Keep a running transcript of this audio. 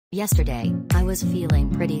Yesterday, I was feeling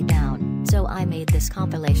pretty down, so I made this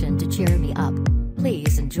compilation to cheer me up.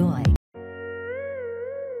 Please enjoy.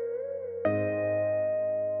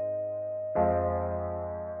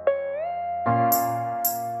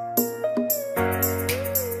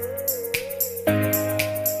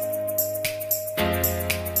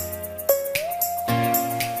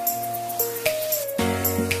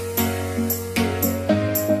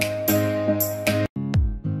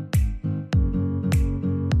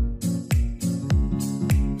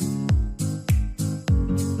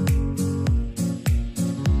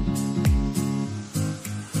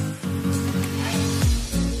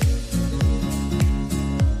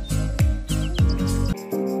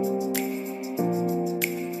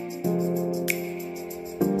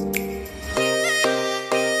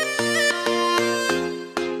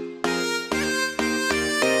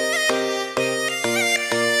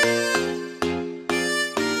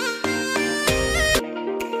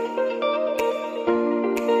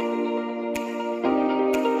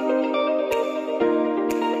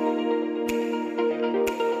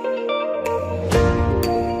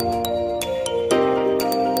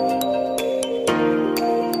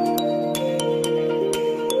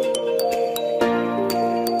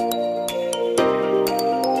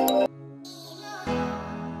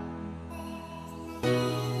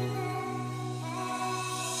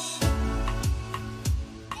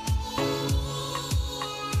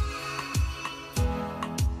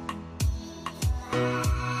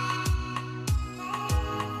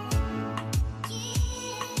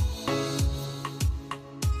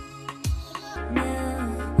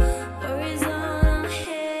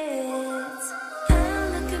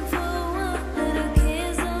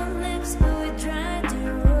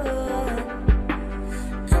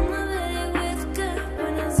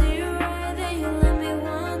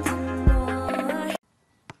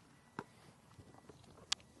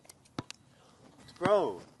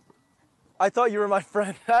 Bro, I thought you were my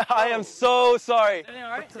friend. I am so sorry. everything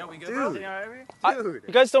alright? Yeah, we good, Dude. bro? Dude.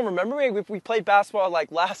 You guys don't remember me? We played basketball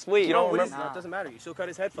like last week. You don't remember? It doesn't matter. You still cut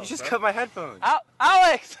his headphones. You just cut my headphones.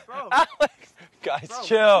 Alex! Bro. Alex! Guys,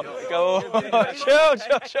 chill. Go. Chill.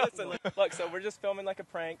 Listen, look, so we're just filming like a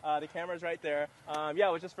prank. The camera's right there. Yeah,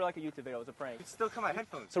 it was just for like a YouTube video. It was a prank. You still cut my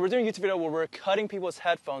headphones. So we're doing a YouTube video where we're cutting people's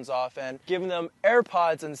headphones off and giving them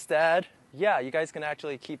AirPods instead. Yeah, you guys can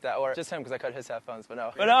actually keep that, or just him because I cut his headphones, but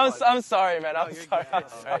no. But no, I'm sorry, man. I'm sorry. All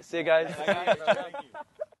right, see you guys. Thank you.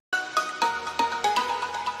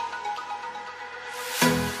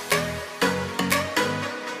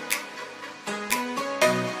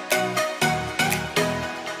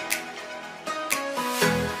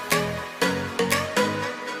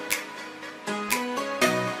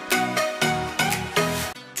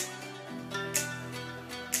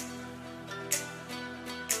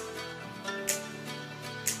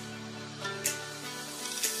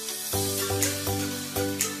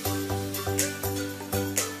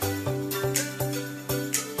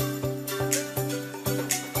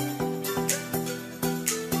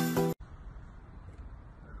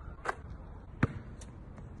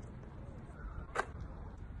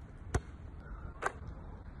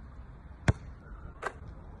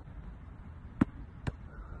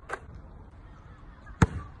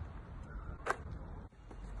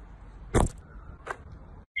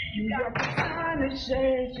 You got the time to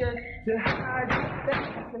change just to hide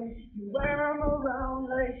your face. You wear them around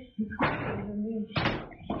like you calling me.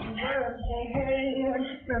 You wear them, hey,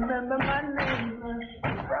 remember my name.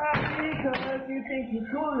 Probably because you think you're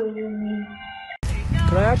cooler than me.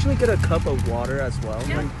 Can I actually get a cup of water as well?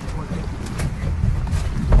 Yeah.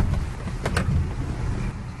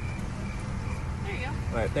 There you go.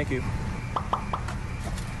 All right, thank you.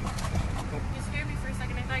 You scared me for a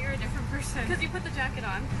second. I thought you were a different person. Because you put the jacket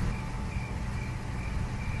on.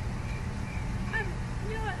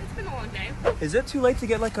 You know what? It's been a long day. Is it too late to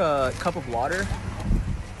get like a cup of water?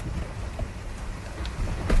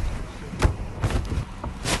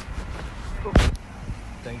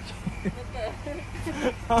 Thank you.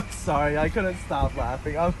 I'm sorry, I couldn't stop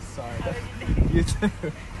laughing. I'm sorry. You too.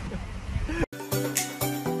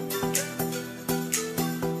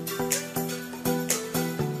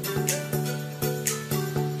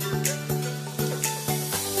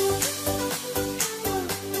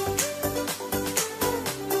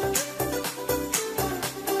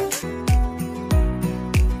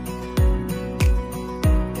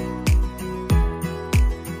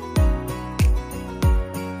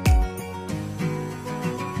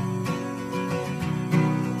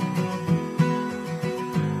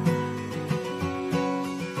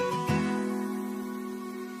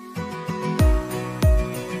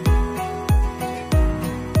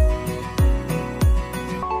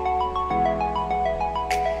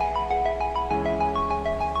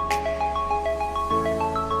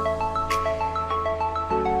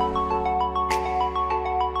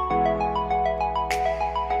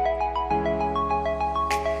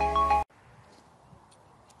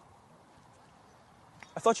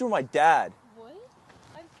 thought you were my dad. What?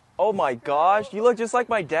 Oh my gosh, you look just like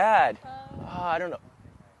my dad. I don't know.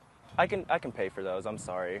 I can pay for those. I'm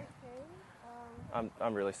sorry. Okay.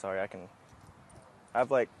 I'm really sorry. I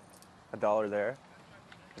have like $1 there.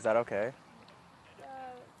 Is that okay?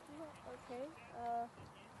 Okay.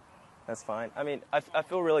 That's fine. I mean, I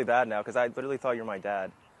feel really bad now because I literally thought you were my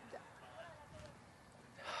dad.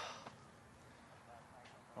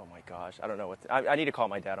 Oh my gosh, I don't know what I need to call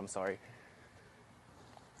my dad. I'm sorry.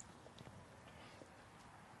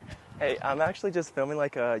 Hey, I'm actually just filming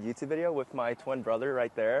like a YouTube video with my twin brother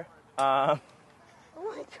right there. Oh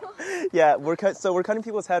my god. Yeah, we're cutting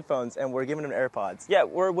people's headphones and we're giving them AirPods. Yeah,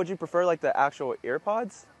 or would you prefer like the actual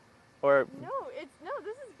earpods? Or No,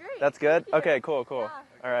 this is great. that's good? Thank you. Okay, cool. Yeah.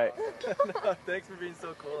 All right. No, thanks for being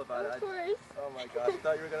so cool about it. Of course. Oh my gosh, I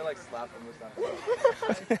thought you were gonna like slap him or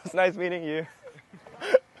something. It's nice meeting you.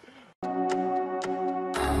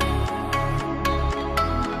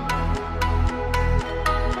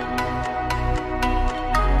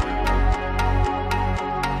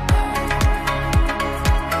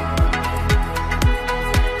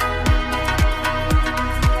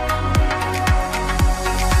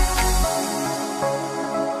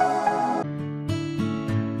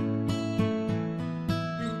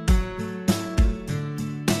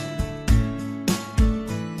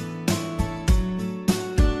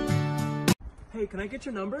 Hey, can I get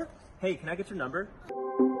your number? Hey, can I get your number?